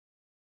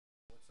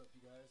up,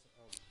 you guys?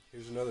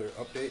 Here's another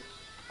update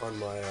on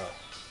my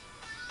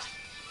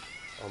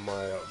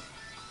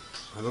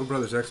little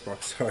brother's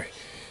Xbox. Sorry,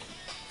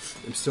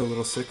 I'm still a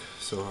little sick,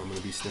 so I'm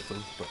gonna be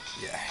sniffling. But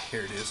yeah,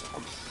 here it is.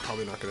 I'm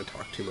probably not gonna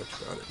talk too much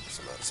about it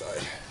because I'm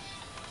outside.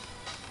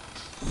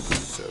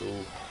 So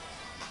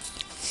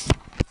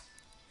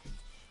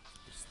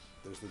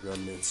there's the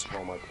remnants of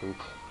all my poop.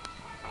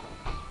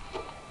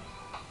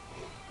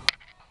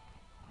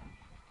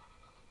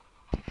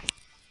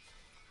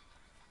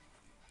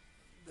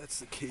 That's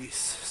the case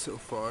so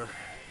far.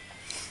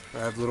 I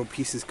have little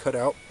pieces cut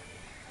out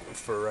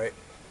for right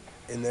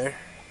in there,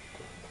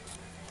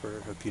 for,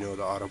 if you know,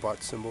 the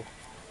Autobot symbol.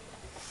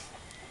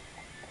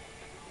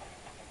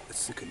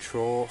 It's the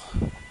control.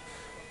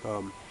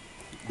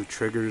 The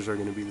triggers are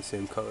going to be the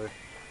same color.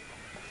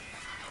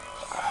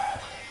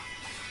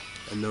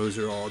 And those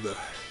are all the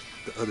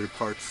other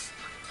parts,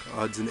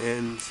 odds and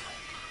ends.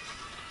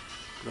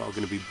 They're all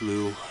going to be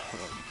blue.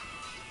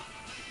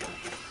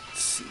 Let's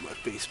see my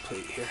base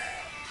plate here.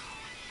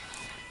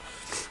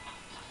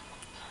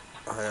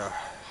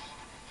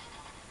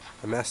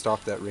 I masked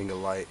off that ring of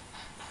light,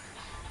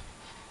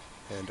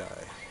 and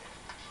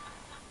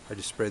I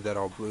just sprayed that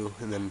all blue,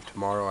 and then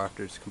tomorrow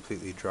after it's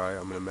completely dry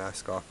I'm going to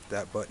mask off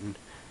that button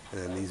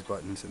and then these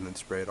buttons and then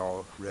spray it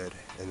all red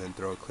and then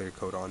throw a clear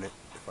coat on it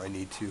if I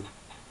need to.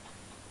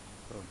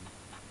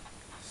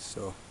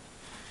 So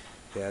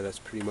yeah, that's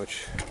pretty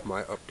much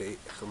my update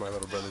for my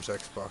little brother's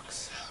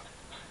Xbox.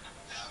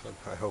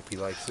 I hope he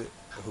likes it.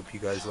 I hope you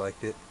guys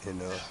liked it,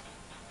 and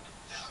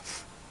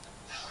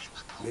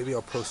maybe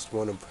I'll post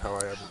one of how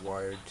I have it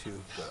wired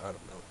too, but I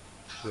don't know.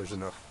 There's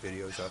enough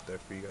videos out there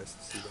for you guys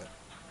to see that.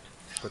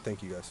 But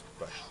thank you guys.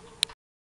 Bye.